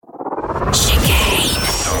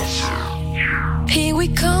we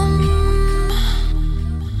come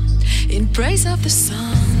in praise of the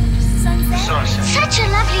sun. Such a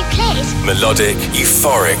lovely place. Melodic,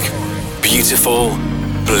 euphoric, beautiful,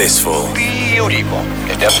 blissful. Beautiful.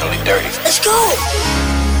 It's definitely dirty. Let's go.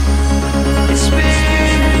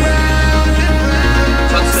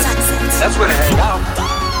 Sunsets. That's where to hang out.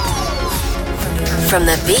 From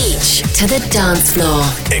the beach to the dance floor.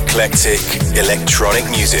 Eclectic, electronic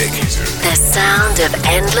music. The sound of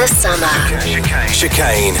endless summer.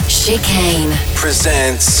 Chicane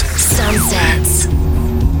presents Sunsets.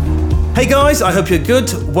 Hey guys, I hope you're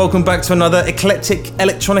good. Welcome back to another eclectic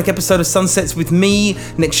electronic episode of Sunsets with me,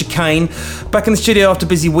 Nick Chicane, back in the studio after a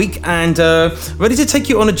busy week and ready to take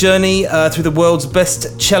you on a journey through the world's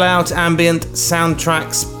best chill-out ambient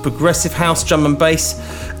soundtracks, progressive house, drum and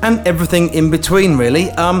bass, and everything in between, really.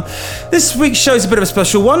 This week's show is a bit of a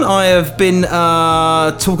special one. I have been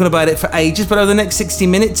talking about it for ages, but over the next 60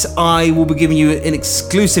 minutes, I will be giving you an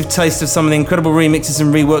exclusive taste of some of the incredible remixes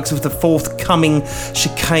and reworks of the forthcoming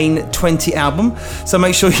Chicane 20 album. So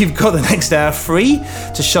make sure you've got the next hour free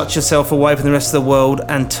to shut yourself away from the rest of the world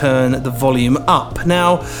and turn the volume up.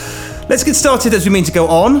 Now, let's get started as we mean to go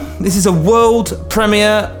on. This is a world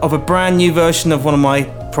premiere of a brand new version of one of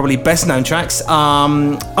my probably best known tracks.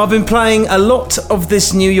 I've been playing a lot of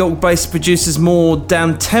this New York based producer's more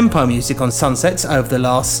down-tempo music on Sunsets over the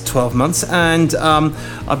last 12 months, and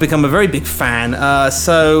I've become a very big fan.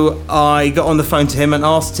 So I got on the phone to him and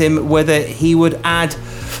asked him whether he would add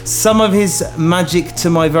some of his magic to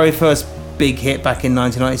my very first big hit back in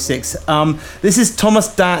 1996. This is Thomas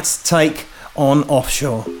Datt's take on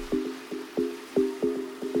Offshore.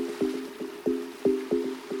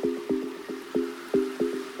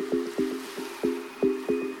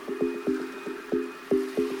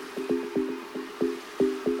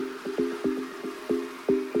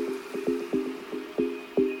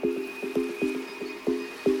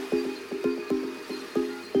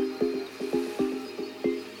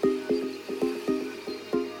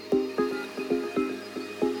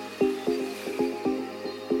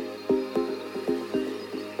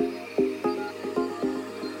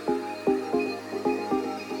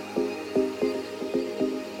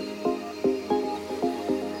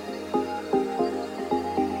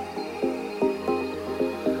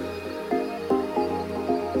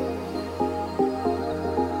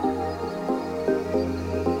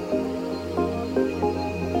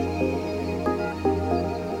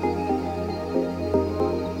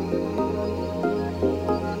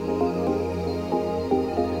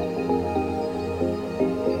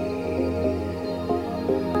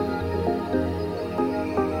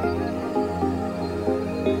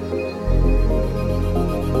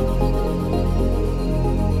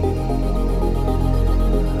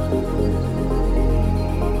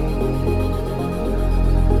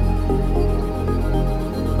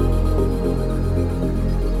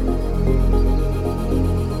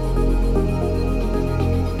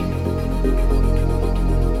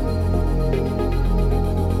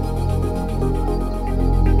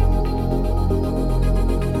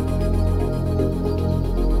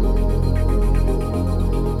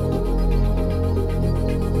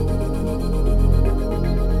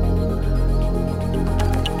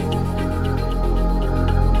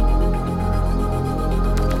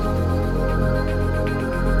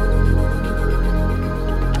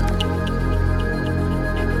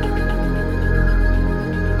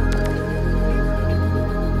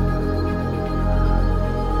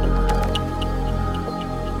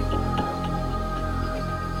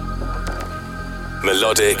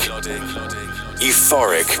 melodic,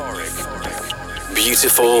 euphoric,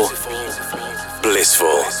 beautiful,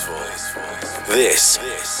 blissful. This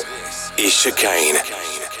is Chicane.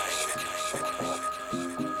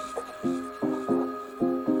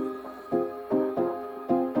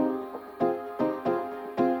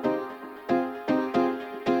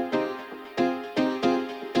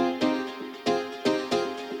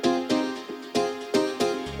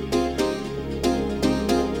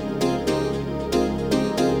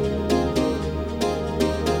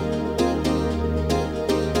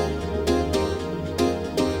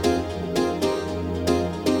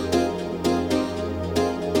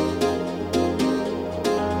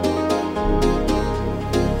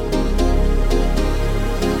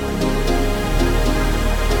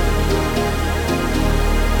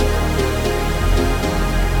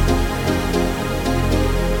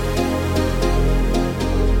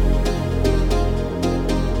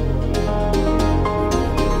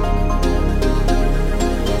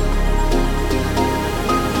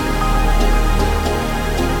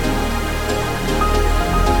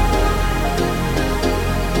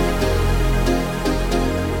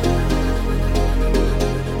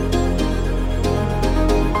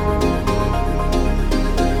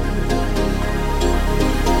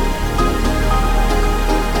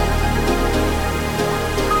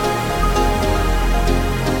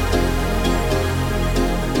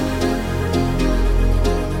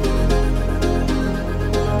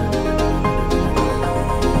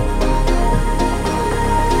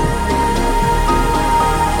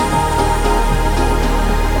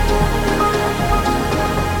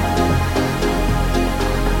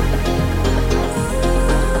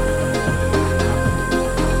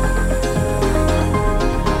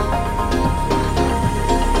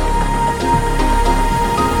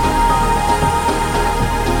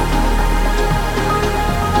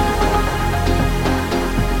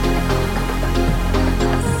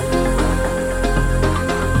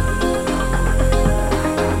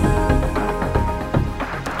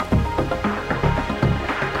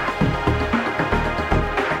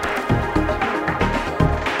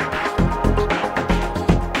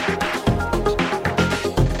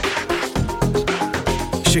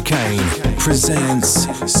 Chicane presents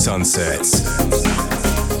Sunsets.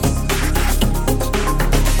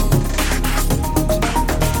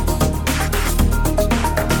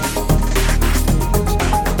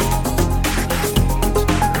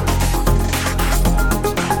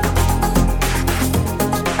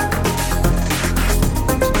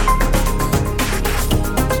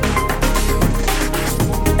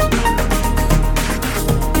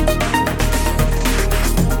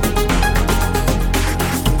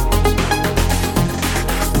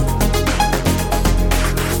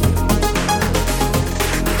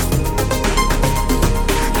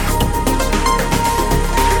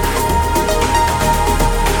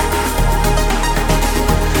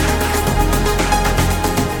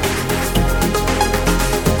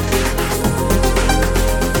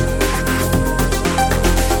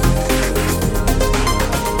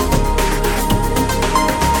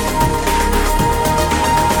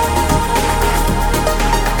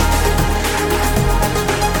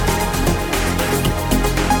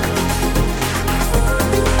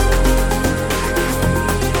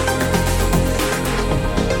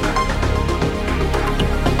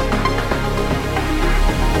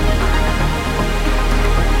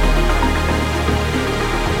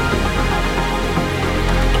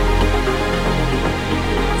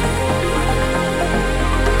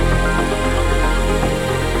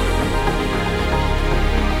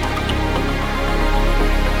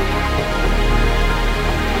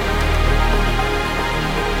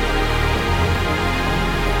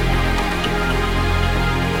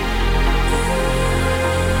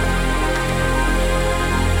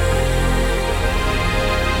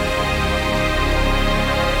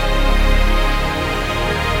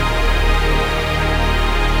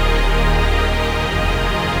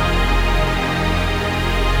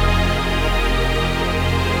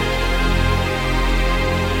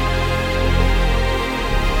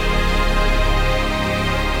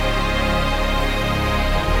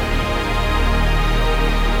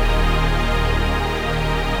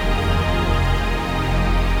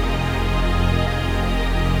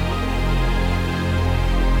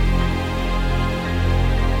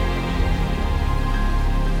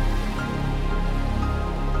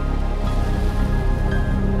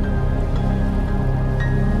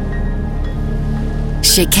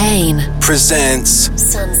 Chicane presents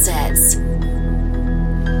Sunsets.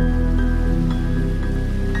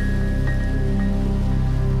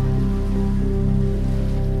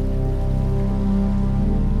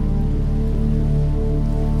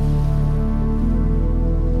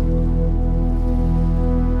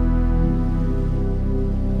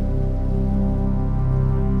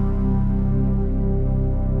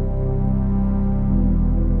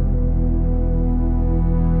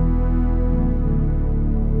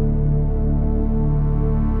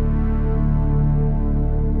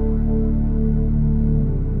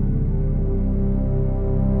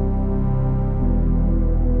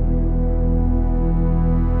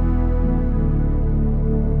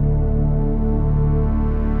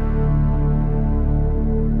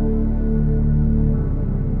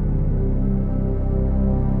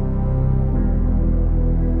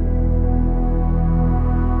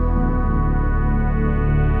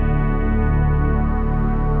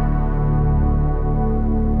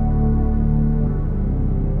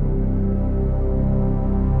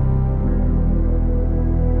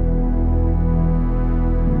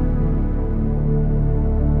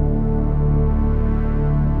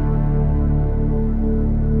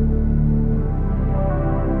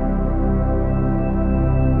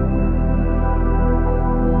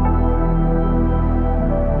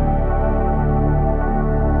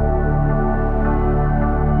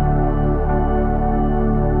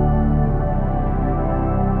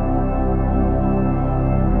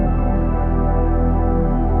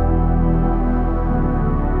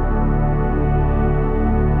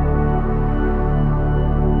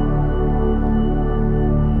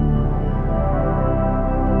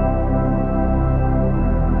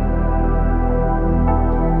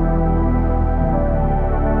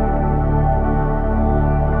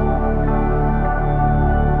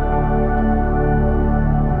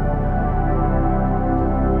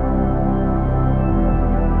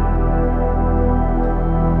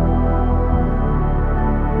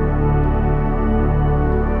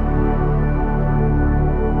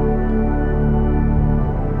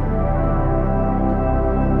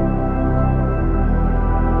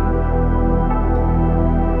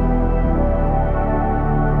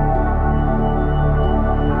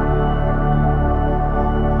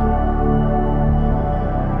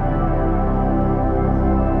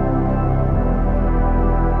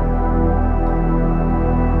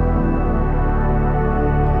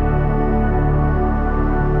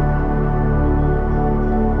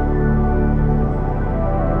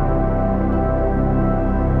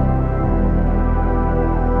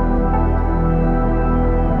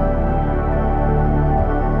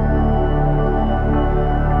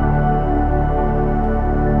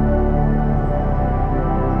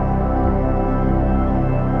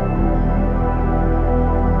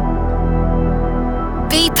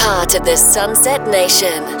 part of the Sunset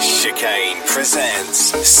Nation. Chicane presents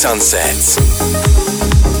Sunsets.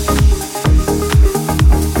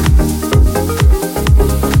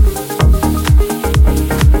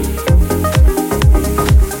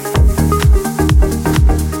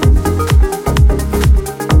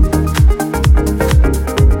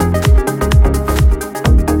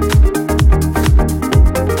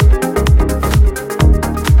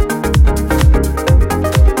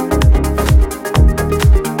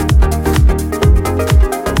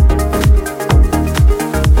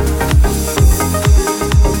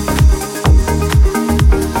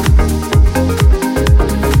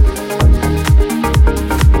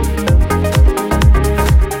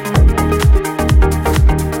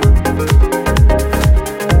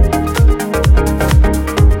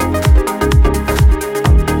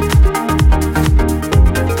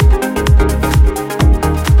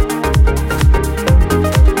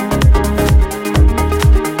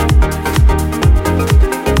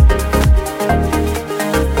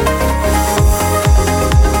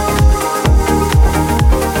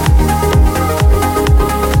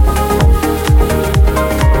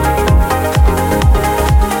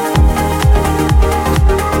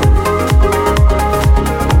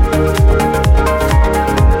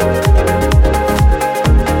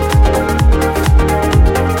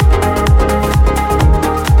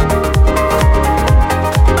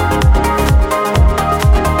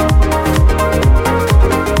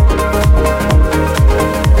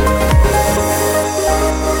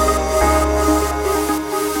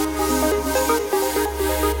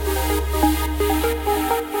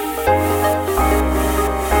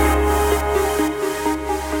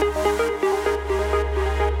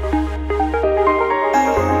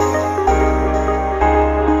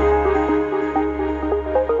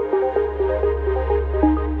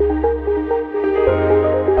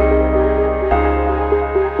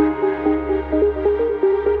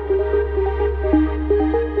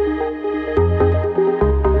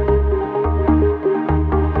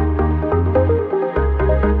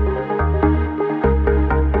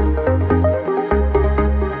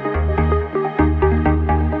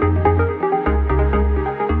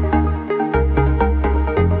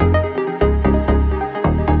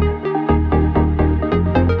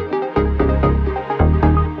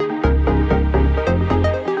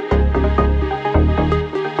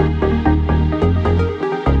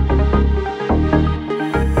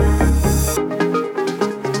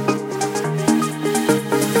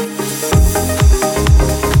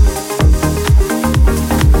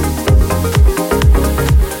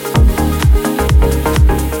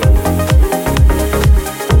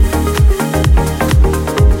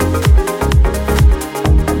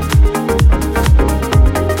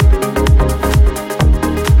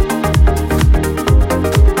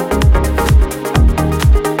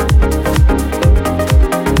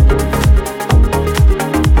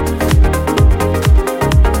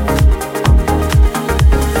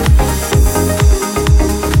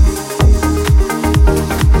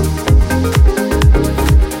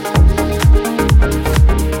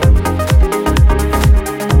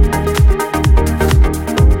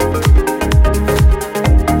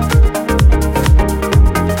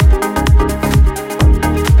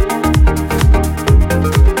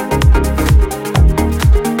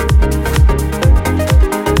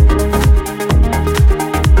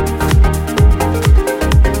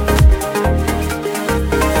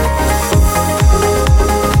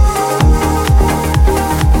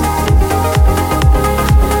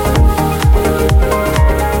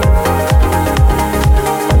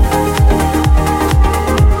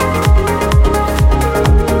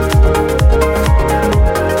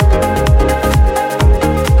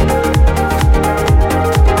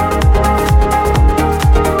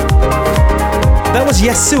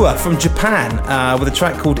 Yasuha from Japan with a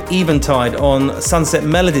track called Eventide on Sunset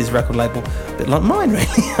Melodies record label, a bit like mine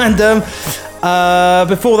really. And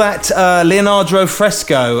before that, Leandro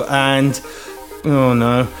Fresco and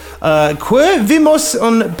Vivimos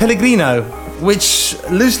on Peligro, which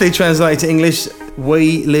loosely translated to English,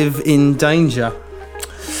 we live in danger.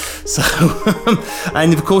 So,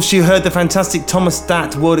 and of course you heard the fantastic Thomas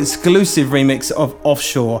Datt world exclusive remix of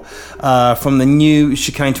Offshore from the new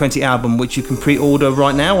Chicane 20 album, which you can pre-order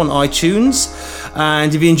right now on iTunes.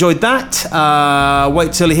 And if you enjoyed that,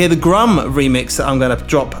 wait till you hear the Grum remix that I'm going to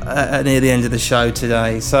drop near the end of the show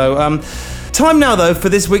today. So, time now though for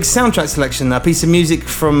this week's soundtrack selection, a piece of music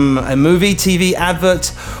from a movie, TV,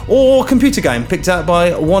 advert or computer game picked out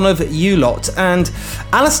by one of you lot. And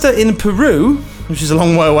Alistair in Peru, which is a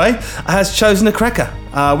long way away, has chosen a cracker.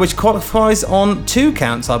 which qualifies on 2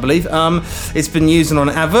 counts, I believe. It's been used on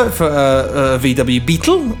an advert for VW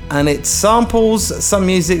Beetle, and it samples some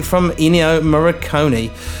music from Ennio Morricone,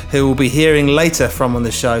 who we'll be hearing later from on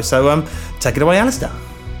the show. So take it away, Alistair.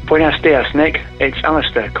 Buenos dias, Nick. It's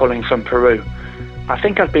Alistair calling from Peru. I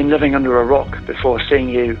think I've been living under a rock before seeing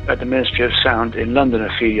you at the Ministry of Sound in London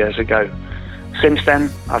a few years ago. Since then,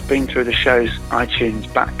 I've been through the show's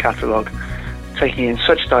iTunes back catalogue, taking in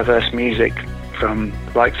such diverse music from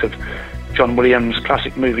the likes of John Williams'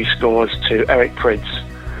 classic movie scores to Eric Prydz.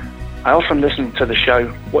 I often listen to the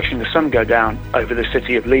show watching the sun go down over the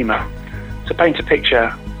city of Lima. To paint a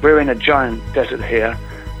picture, we're in a giant desert here,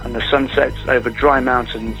 and the sun sets over dry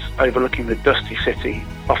mountains overlooking the dusty city,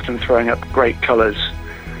 often throwing up great colours.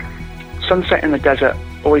 Sunset in the desert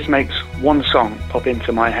always makes one song pop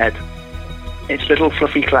into my head. It's Little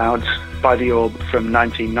Fluffy Clouds by The Orb from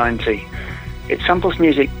 1990. It samples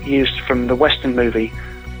music used from the Western movie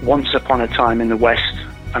Once Upon a Time in the West,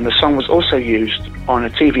 and the song was also used on a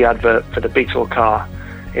TV advert for the Beetle car.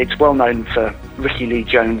 It's well known for Ricky Lee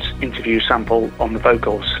Jones' interview sample on the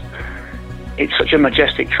vocals. It's such a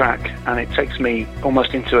majestic track, and it takes me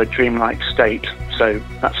almost into a dreamlike state, so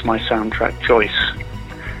that's my soundtrack choice.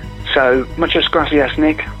 So, muchas gracias,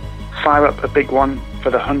 Nick. Fire up a big one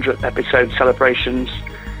for the 100th episode celebrations,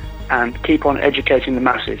 and keep on educating the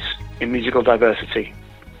masses in musical diversity.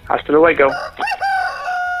 Hasta luego.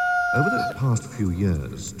 Over the past few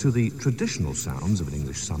years, to the traditional sounds of an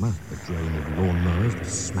English summer, the drone of lawnmowers, the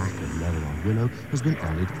smack of leather on willow, has been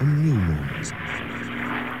added a new noise.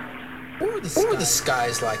 What were the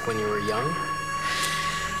skies like when you were young?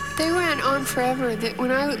 They went on forever.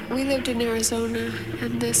 We lived in Arizona,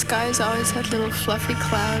 and the skies always had little fluffy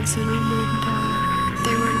clouds in them, and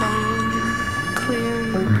they were long and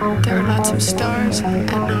clear, and there were lots of stars at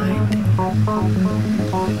night.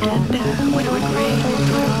 And when it would rain, it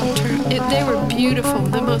would all turn. They were beautiful,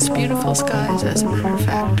 the most beautiful skies, as a matter of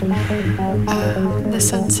fact. The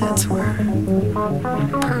sunsets were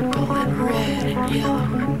purple and red and yellow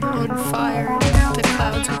and on fire, and the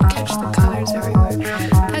clouds would catch the colors everywhere.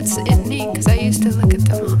 That's neat, because I used to look at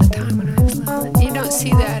them all the time when I was little. You don't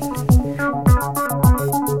see that.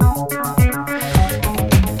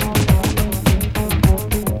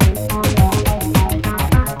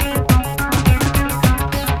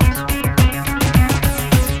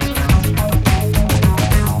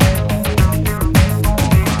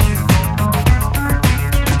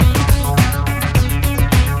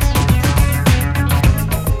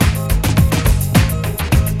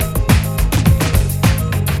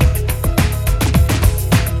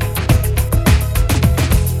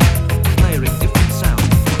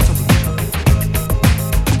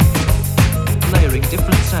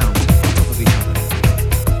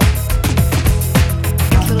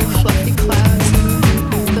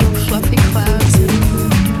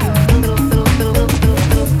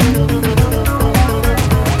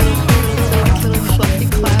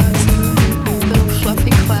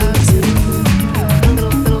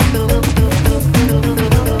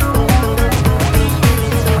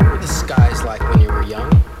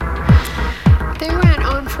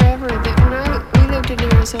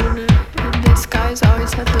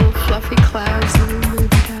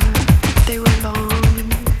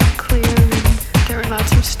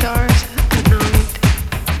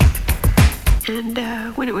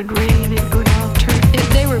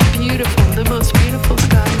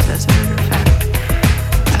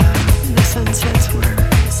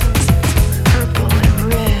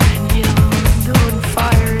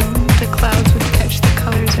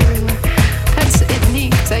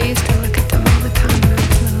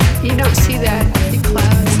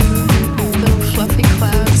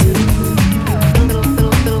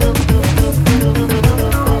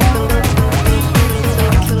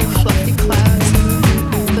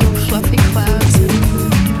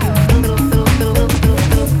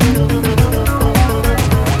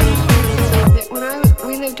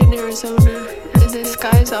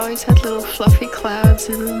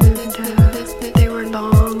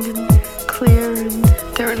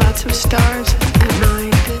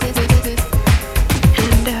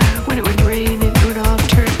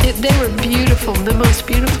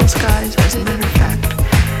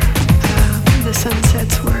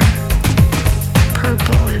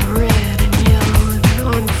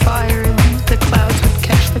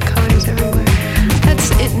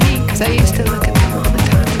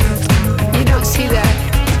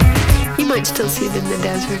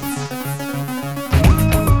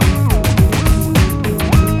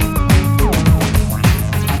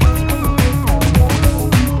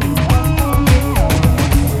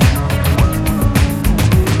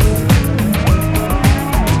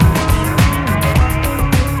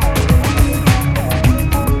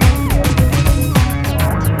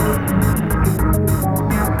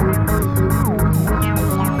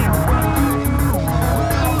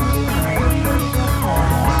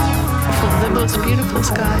 most beautiful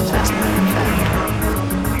skies, as a matter of fact.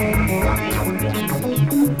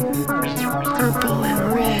 Purple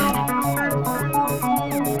and red.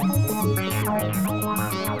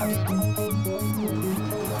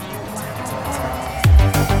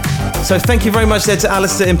 So thank you very much there to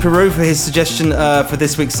Alistair in Peru for his suggestion for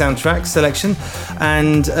this week's soundtrack selection,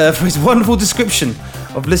 and for his wonderful description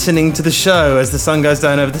of listening to the show as the sun goes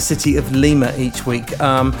down over the city of Lima each week.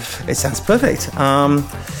 It sounds perfect.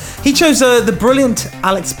 He chose the brilliant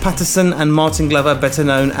Alex Patterson and Martin Glover, better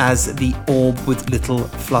known as The Orb with Little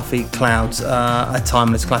Fluffy Clouds. A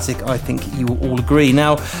timeless classic, I think you will all agree.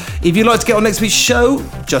 Now, if you'd like to get on next week's show,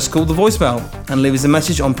 just call the voicemail and leave us a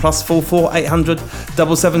message on +44 800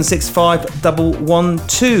 7765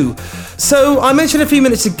 112. So, I mentioned a few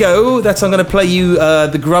minutes ago that I'm going to play you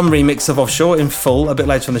the Grum remix of Offshore in full a bit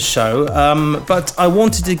later on the show, but I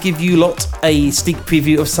wanted to give you lot a sneak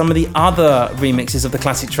preview of some of the other remixes of the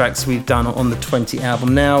classic tracks we've done on the 20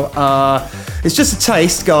 album. Now, it's just a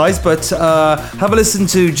taste, guys, but have a listen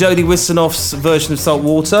to Jody Wisternoff's version of Salt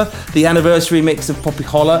Water, the anniversary mix of Poppy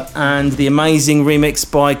Holler, and the amazing remix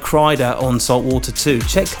by Kryder on Salt Water 2.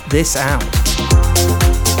 Check this out.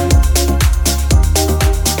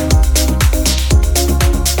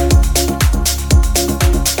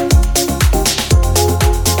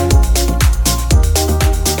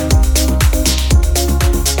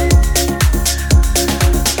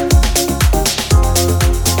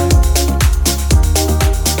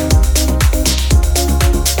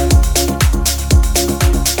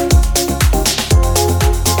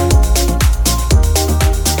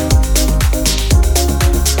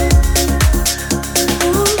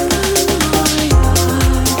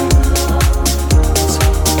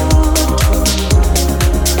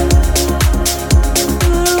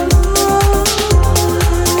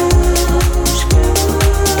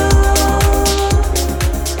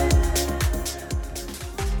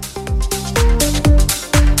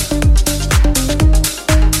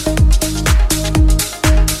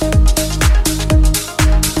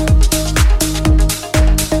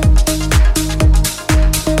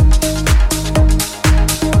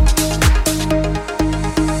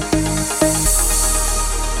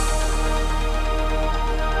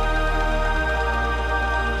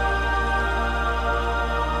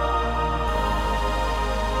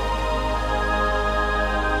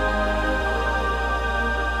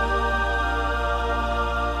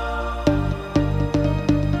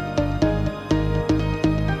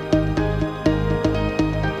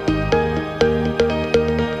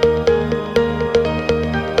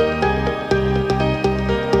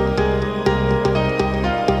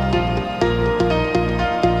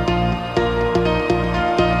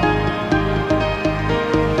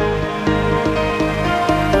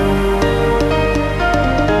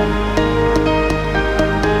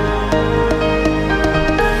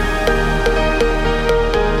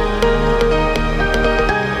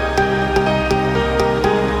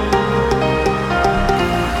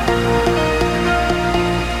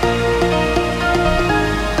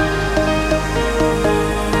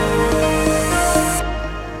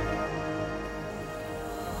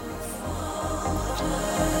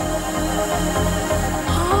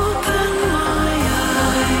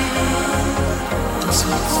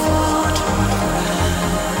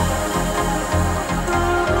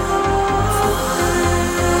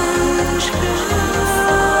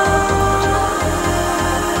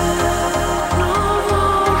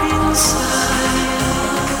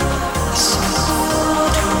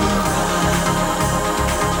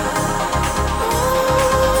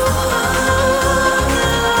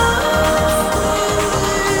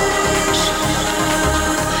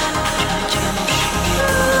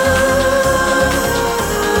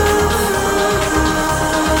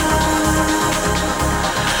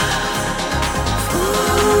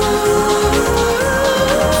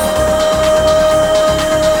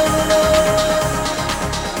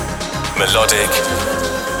 Melodic,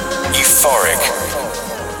 euphoric,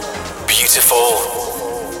 beautiful,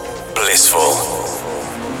 blissful.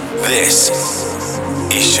 This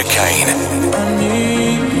is Chicane. I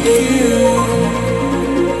need you.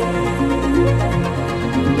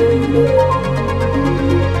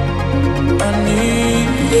 I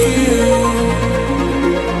need you.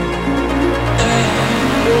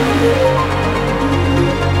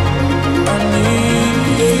 I need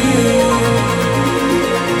you.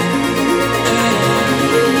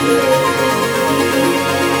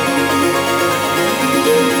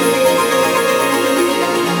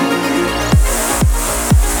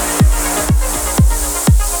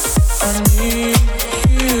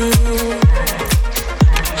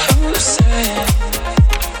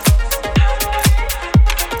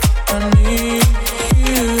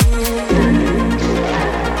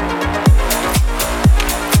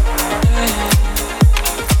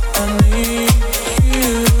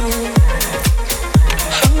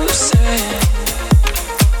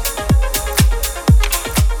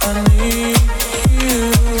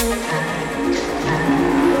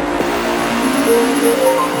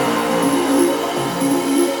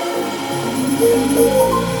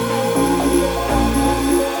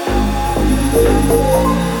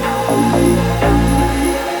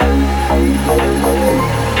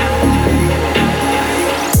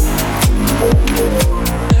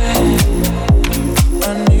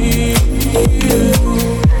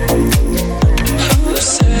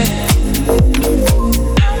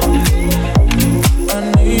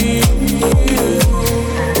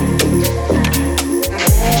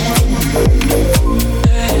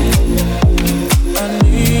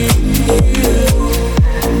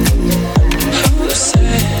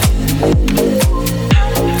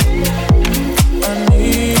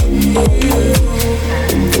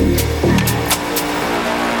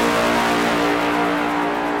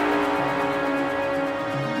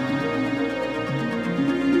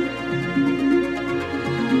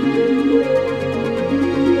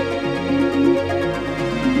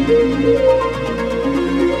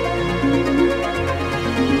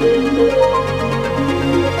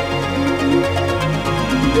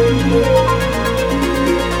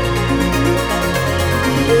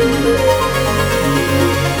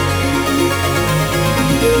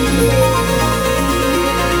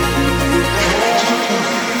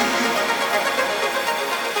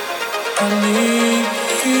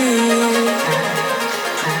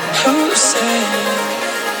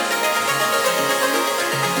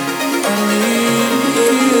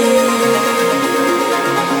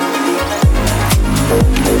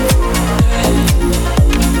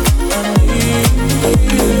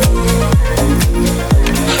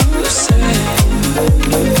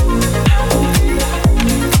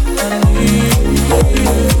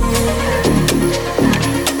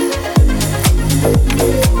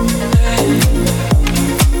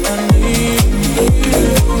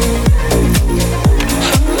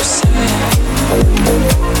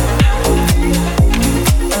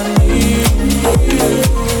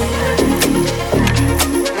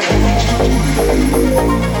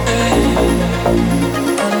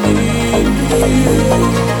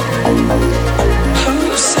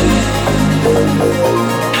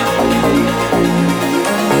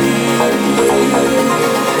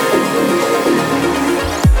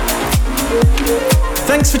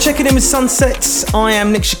 Thanks for checking in with Sunsets. I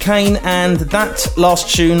am Nick Chicane, and that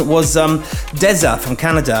last tune was Dezza from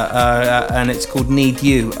Canada, and it's called Need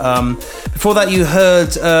You. Before that, you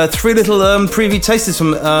heard three little preview tasters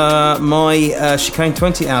from my Chicane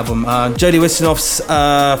 20 album. Jodie Wisternoff's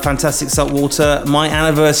fantastic Saltwater, my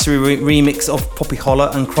anniversary remix of Poppy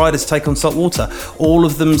Holler, and Kryder's take on Saltwater. All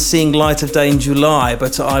of them seeing light of day in July,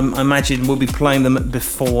 but I imagine we'll be playing them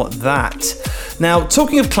before that. Now,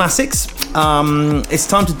 talking of classics, it's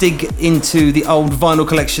time to dig into the old vinyl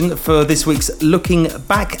collection for this week's Looking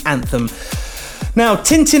Back anthem. Now,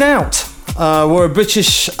 Tintin Out were a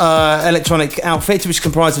British electronic outfit which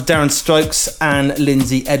comprised of Darren Stokes and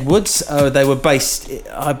Lindsay Edwards. They were based,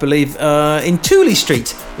 I believe, in Tooley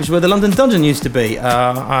Street, which is where the London Dungeon used to be.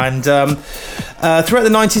 And throughout the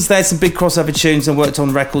 90s, they had some big crossover tunes and worked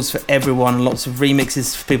on records for everyone. Lots of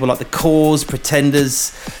remixes for people like The Cause, Pretenders,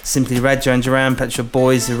 Simply Red, Joan Duran, Pet Shop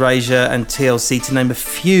Boys, Erasure, and TLC, to name a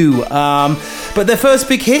few. But their first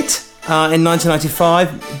big hit in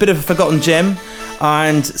 1995, a bit of a forgotten gem,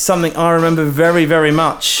 and something I remember very, very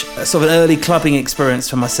much, sort of an early clubbing experience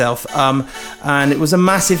for myself, and it was a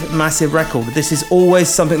massive, massive record. This is Always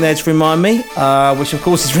Something There to Remind Me, which of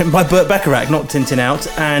course is written by Burt Bacharach, not Tintin Out,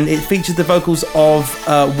 and it featured the vocals of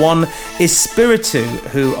one Espiritu,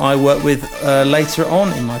 who I worked with later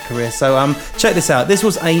on in my career. So check this out. This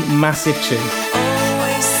was a massive tune.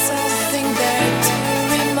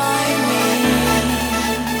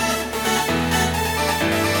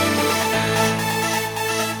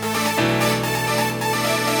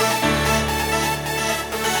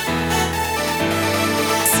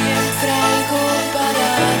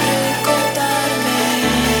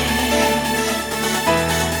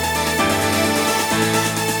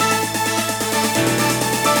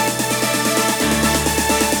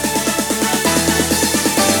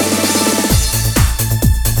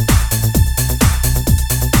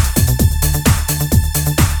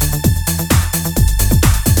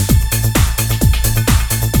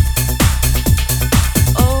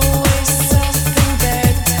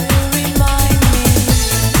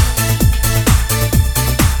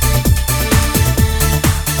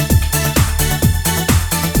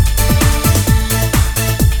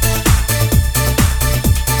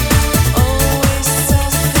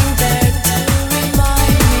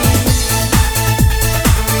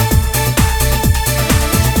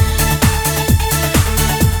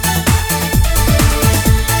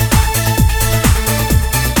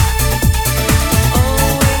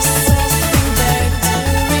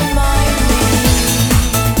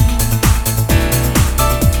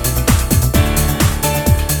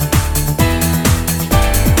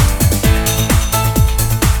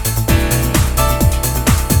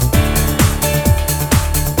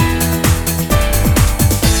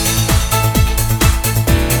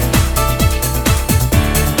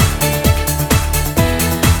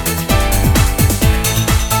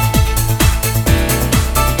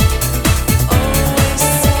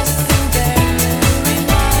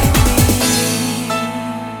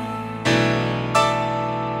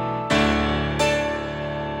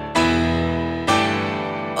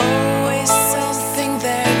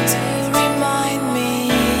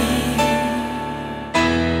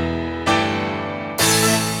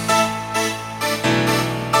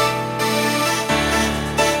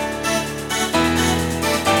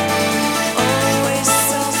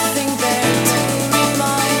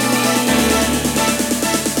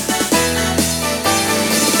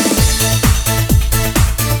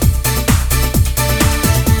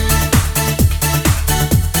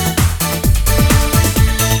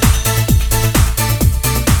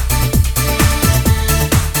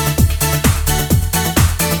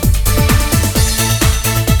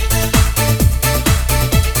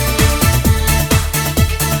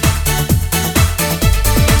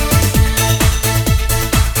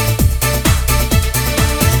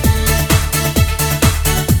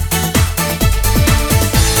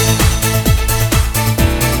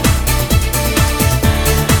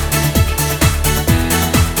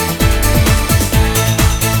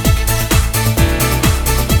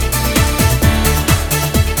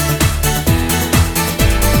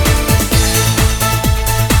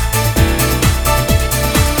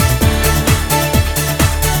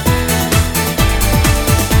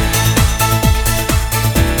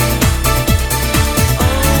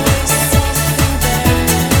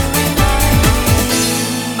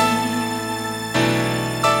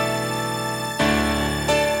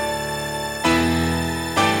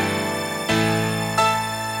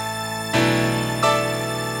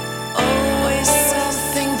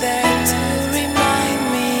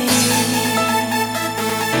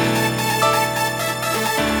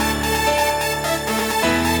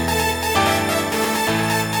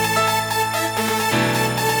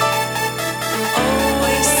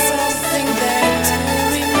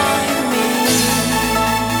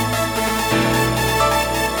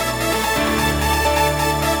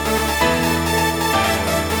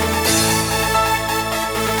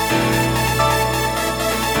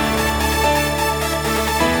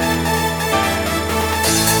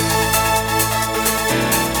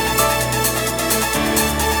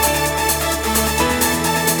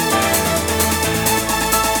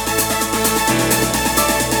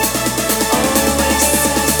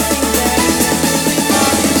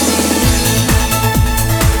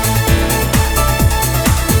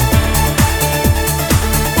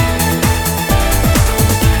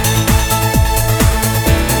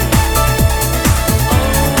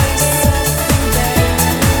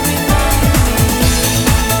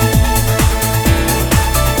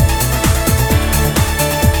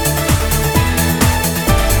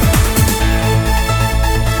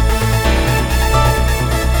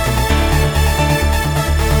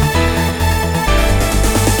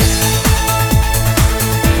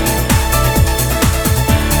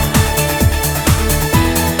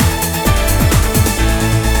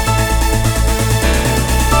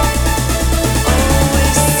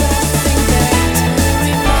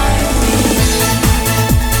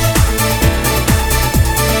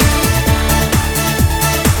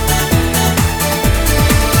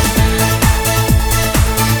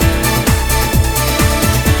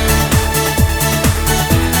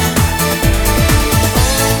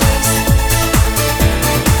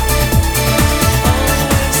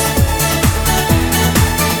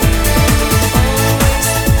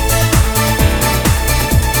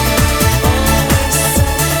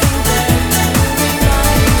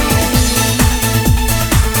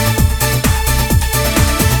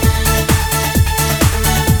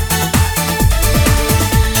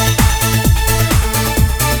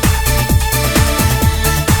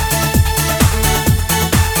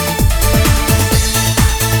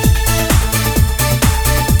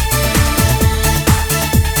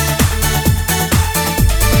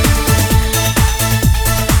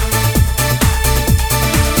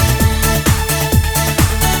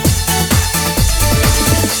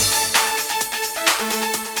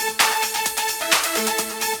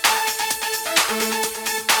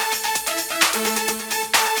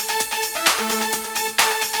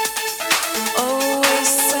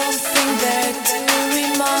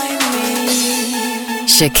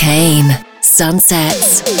 Chicane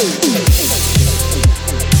Sunsets.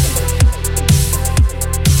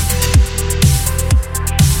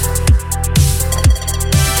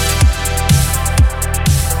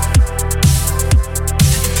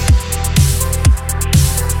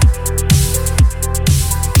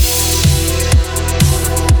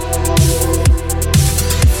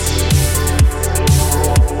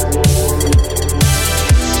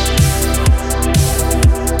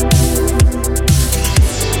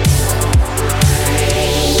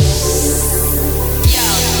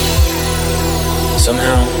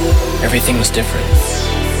 Everything was different,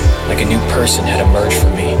 like a new person had emerged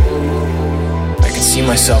from me. I could see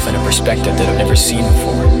myself in a perspective that I've never seen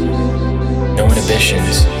before. No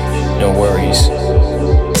inhibitions, no worries.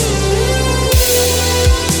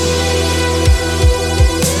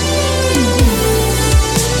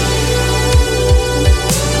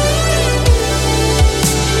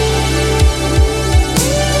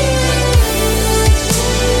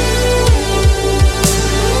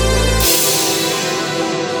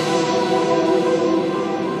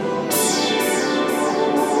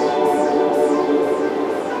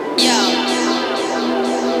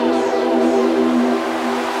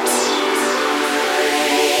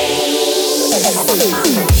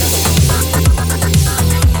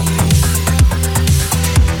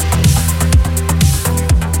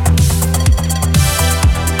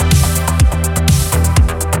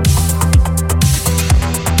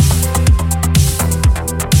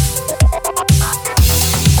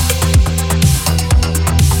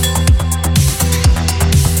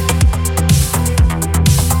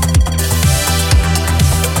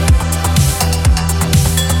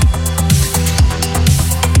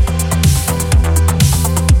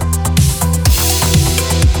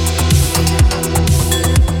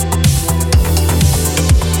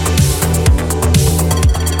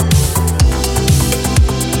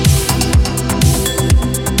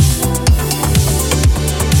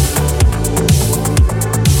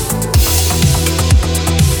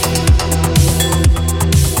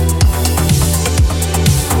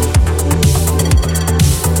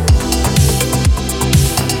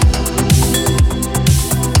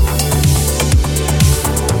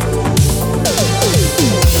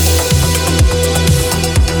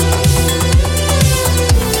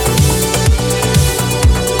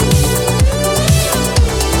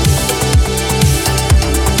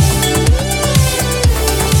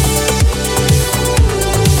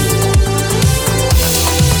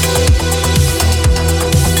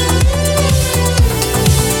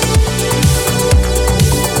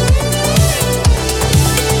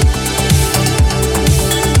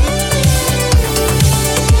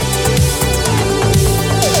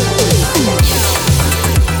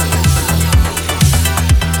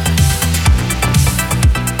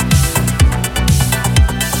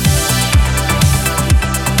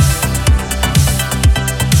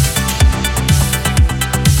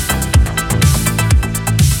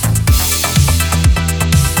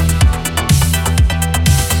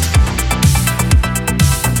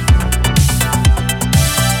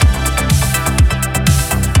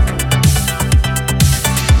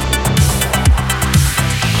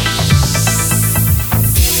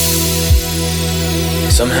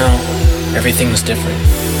 Somehow, everything was different.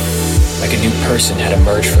 Like a new person had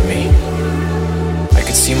emerged from me. I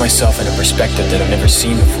could see myself in a perspective that I've never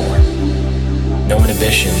seen before. No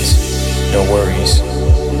inhibitions, no worries.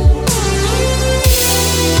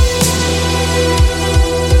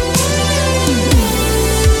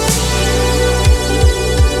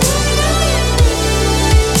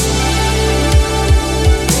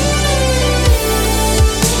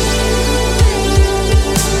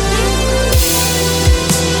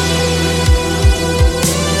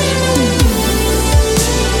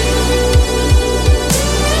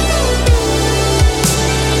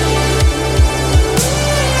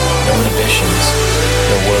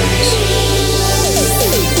 No worries.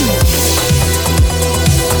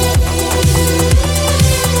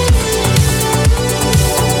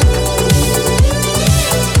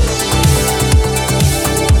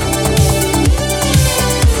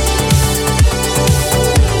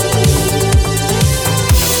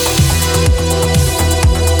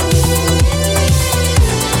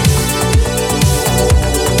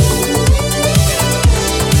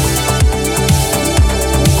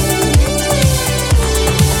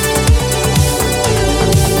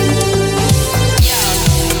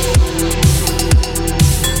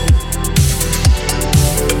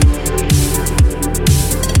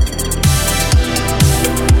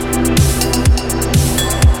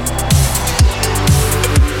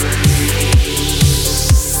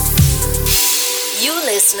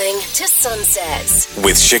 listening to Sunsets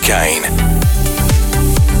with Chicane.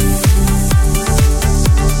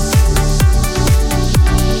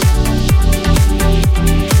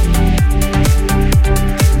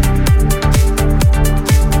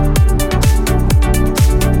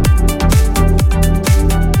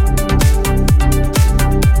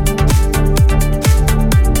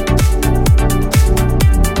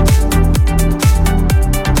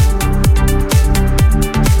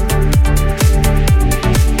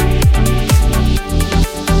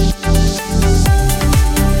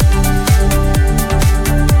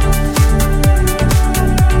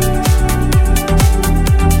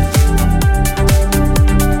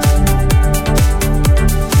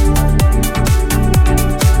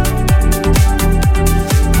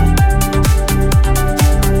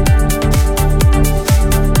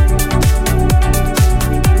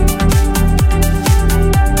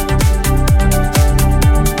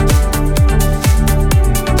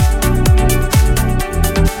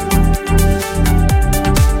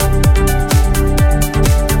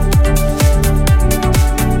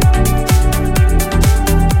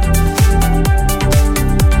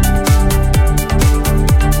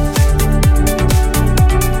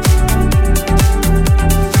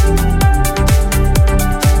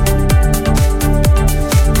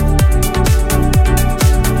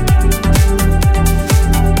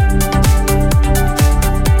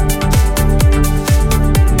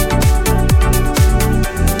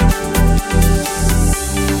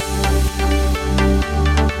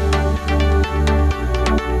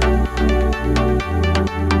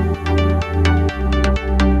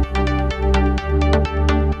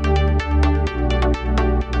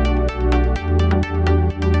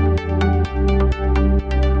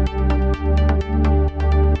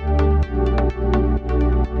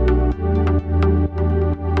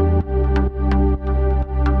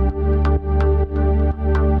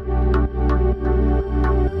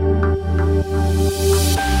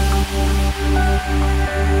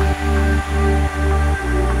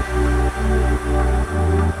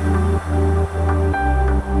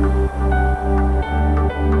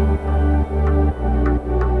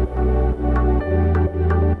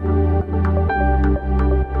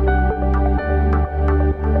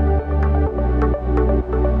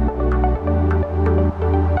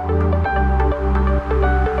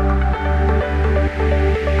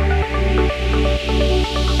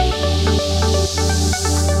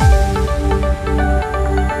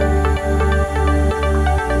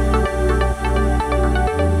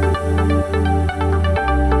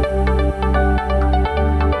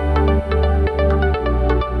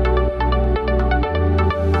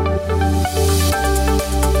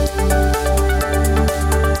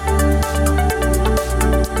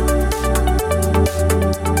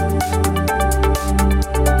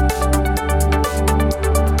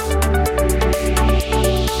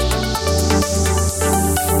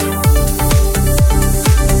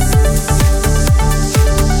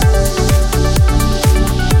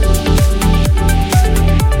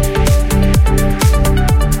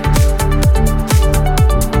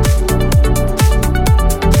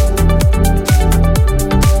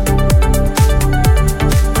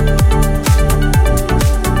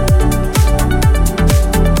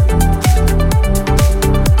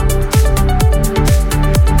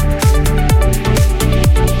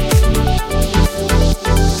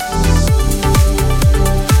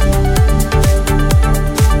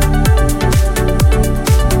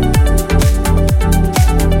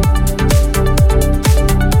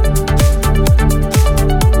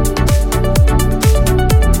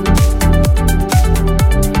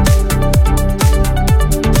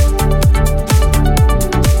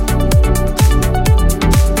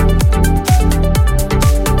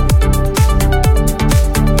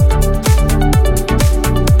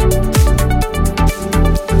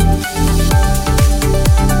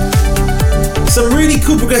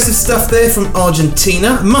 cool progressive stuff there from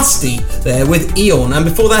Argentina. Musty there with Eon. And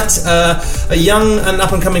before that, a young and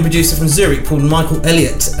up-and-coming producer from Zurich called Michael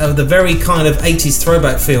Elliot, with a very kind of 80s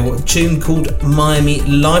throwback feel, a tune called Miami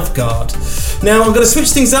Lifeguard. Now, I'm going to switch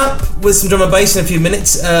things up with some drum and bass in a few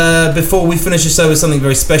minutes before we finish the show with something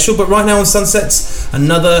very special. But right now on Sunsets,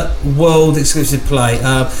 another world-exclusive play.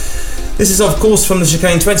 This is, of course, from the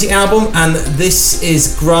Chicane 20 album, and this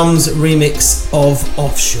is Grum's remix of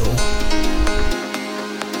Offshore.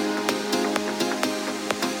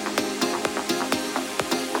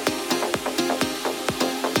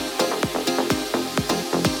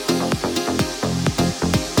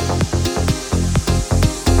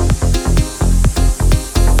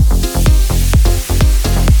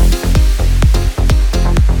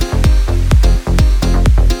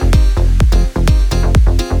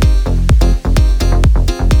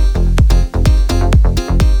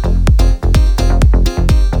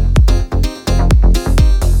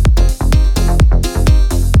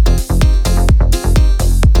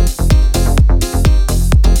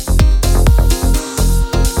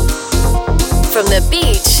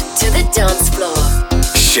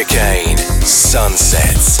 Chicane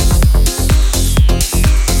Sunsets.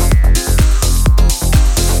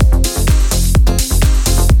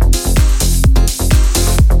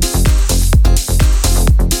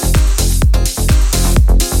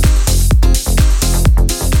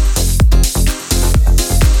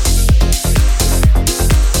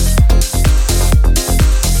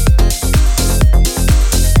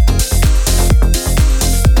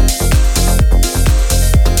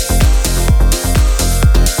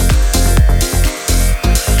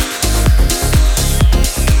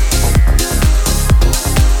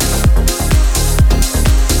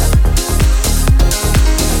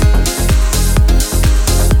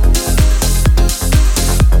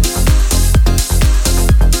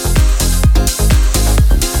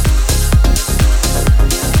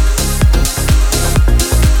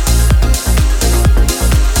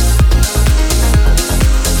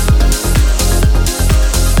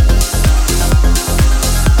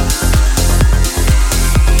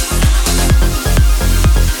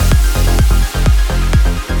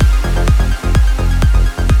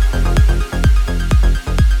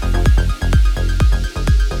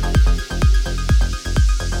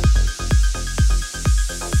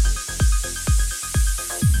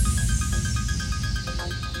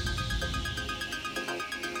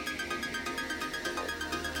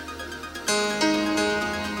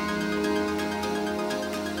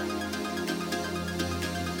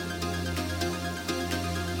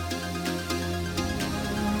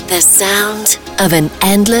 The sound of an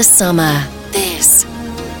endless summer. This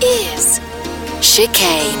is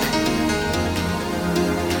Chicane.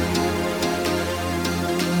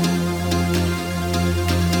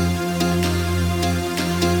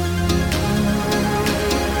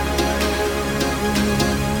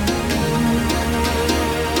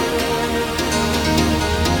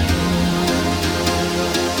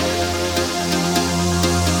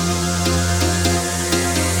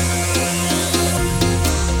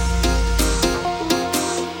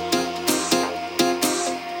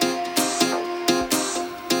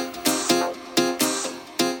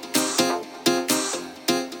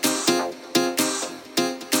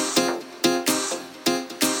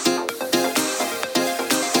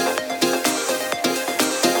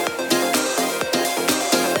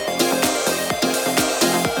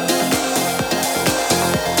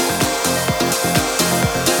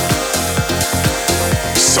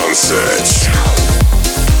 Sunsets.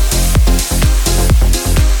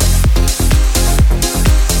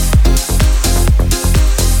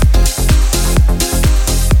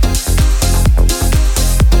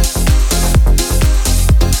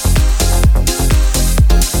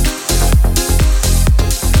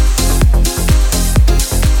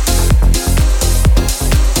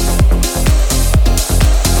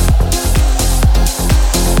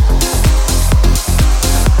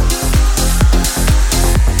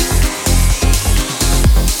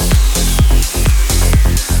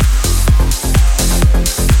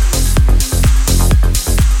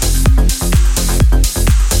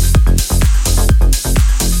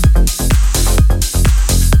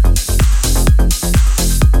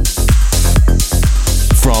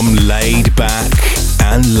 From laid back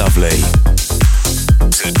and lovely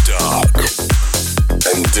to dark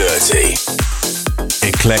and dirty,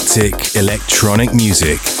 eclectic electronic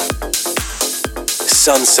music.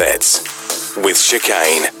 Sunsets with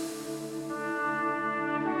Chicane.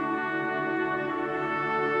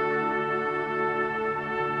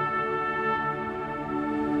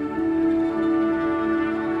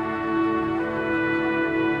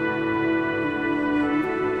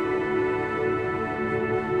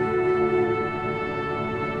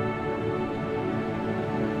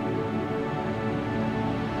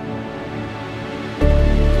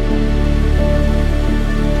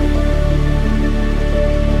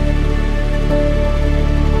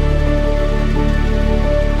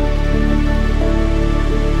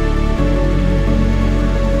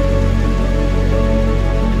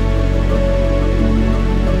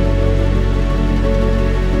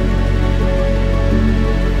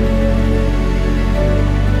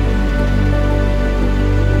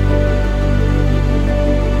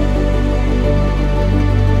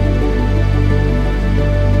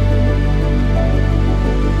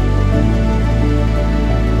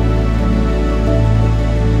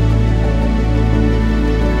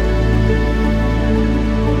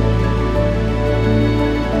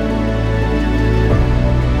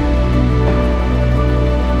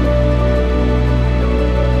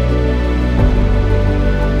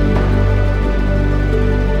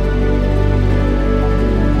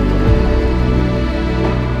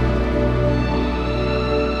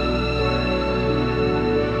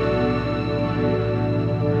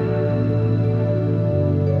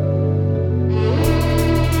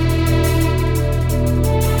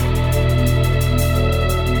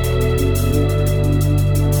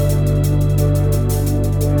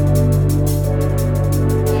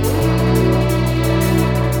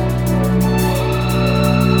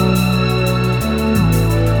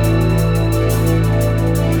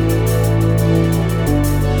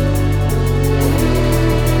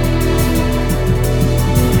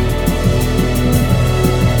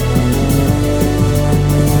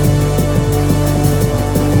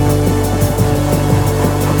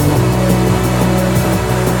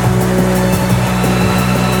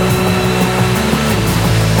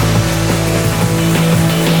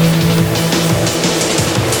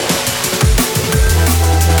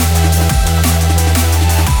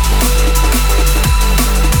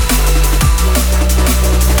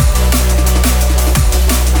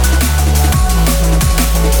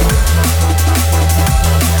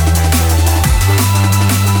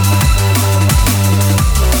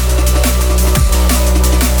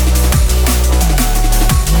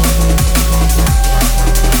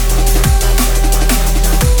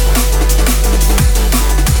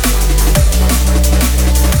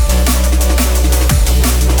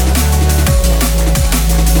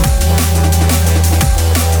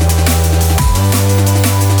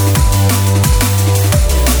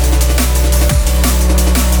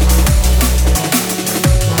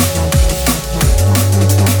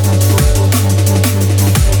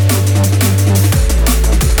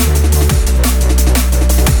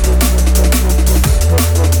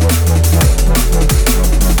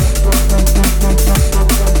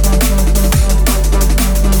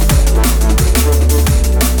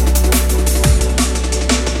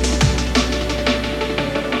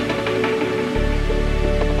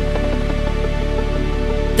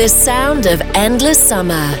 The sound of endless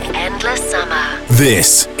summer. Endless summer.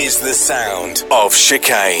 This is the sound of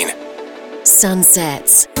Chicane.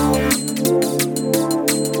 Sunsets.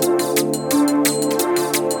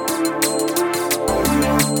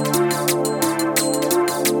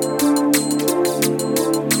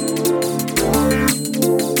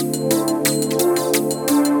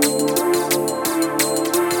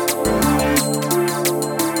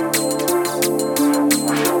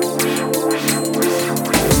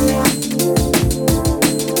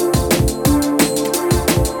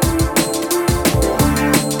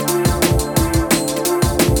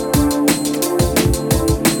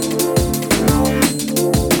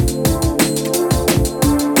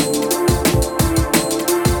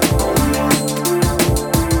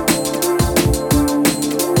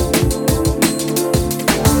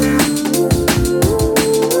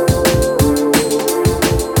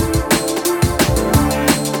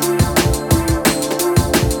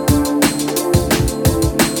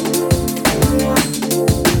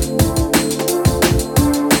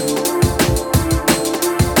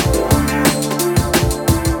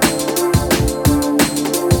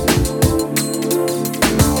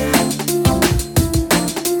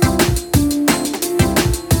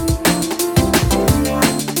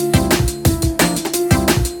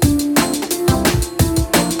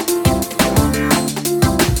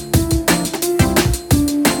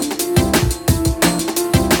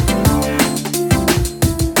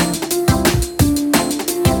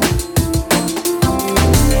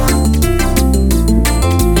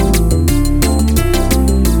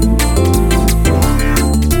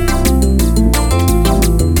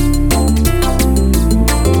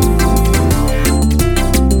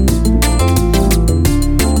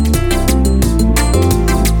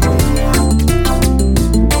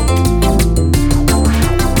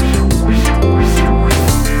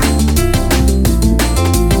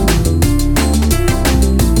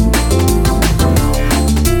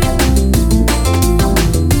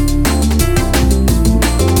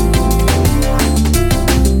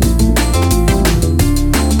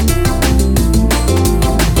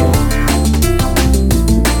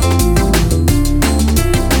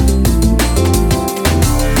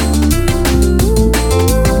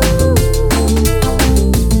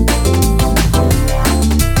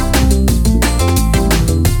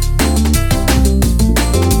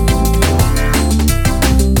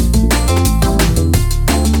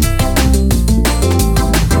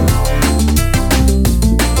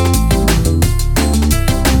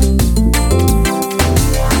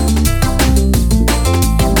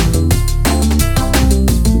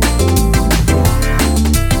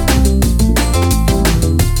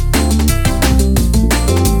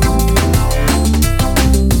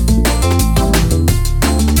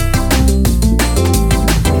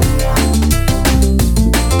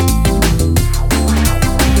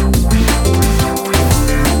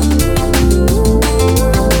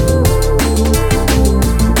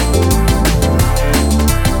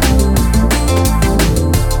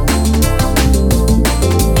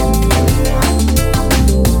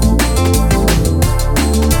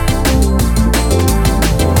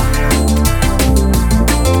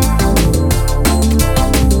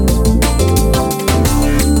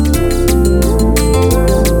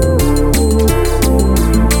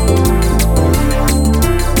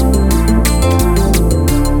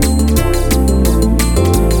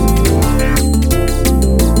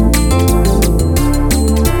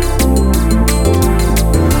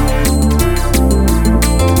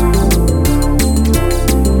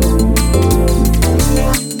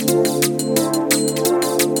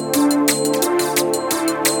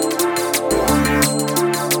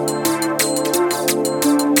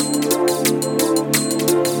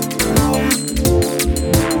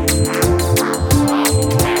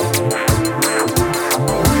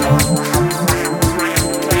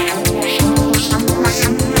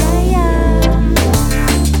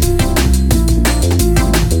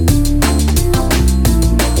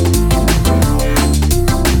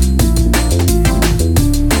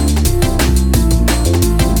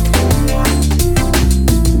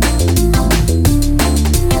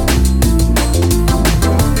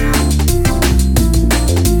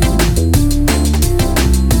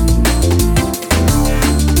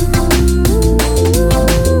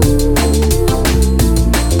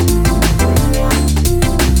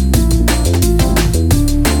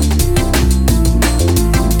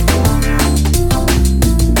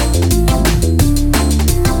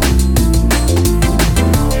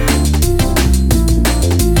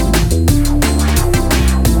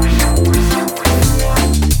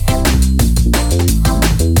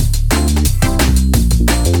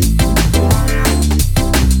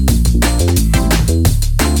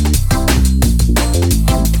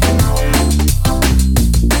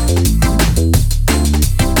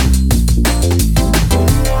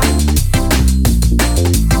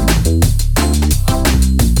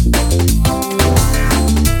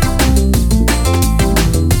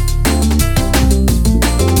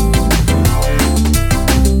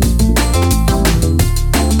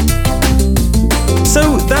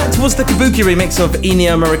 was the Kabuki remix of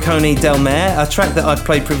Ennio Morricone Del Mare, a track that I'd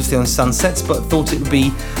played previously on Sunsets, but thought it would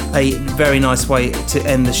be a very nice way to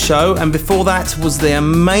end the show. And before that was the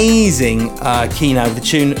amazing Keeno, the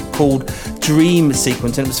tune called Dream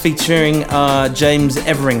Sequence, and it was featuring James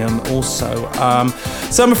Everingham also.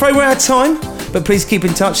 So I'm afraid we're out of time, but please keep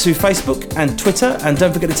in touch through Facebook and Twitter, and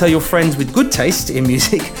don't forget to tell your friends with good taste in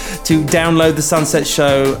music to download the Sunset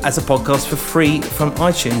Show as a podcast for free from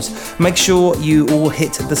iTunes. Make sure you all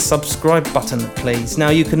hit the subscribe button, please. Now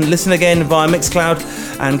you can listen again via Mixcloud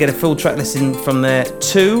and get a full track listing from there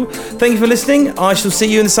too. Thank you for listening. I shall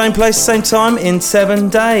see you in the same place, same time in 7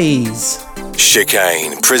 days.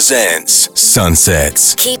 Chicane presents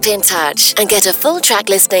Sunsets. Keep in touch and get a full track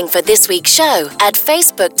listing for this week's show at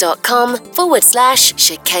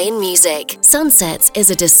facebook.com/Chicane Music. Sunsets is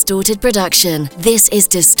a Distorted production. This is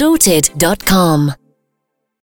distorted.com.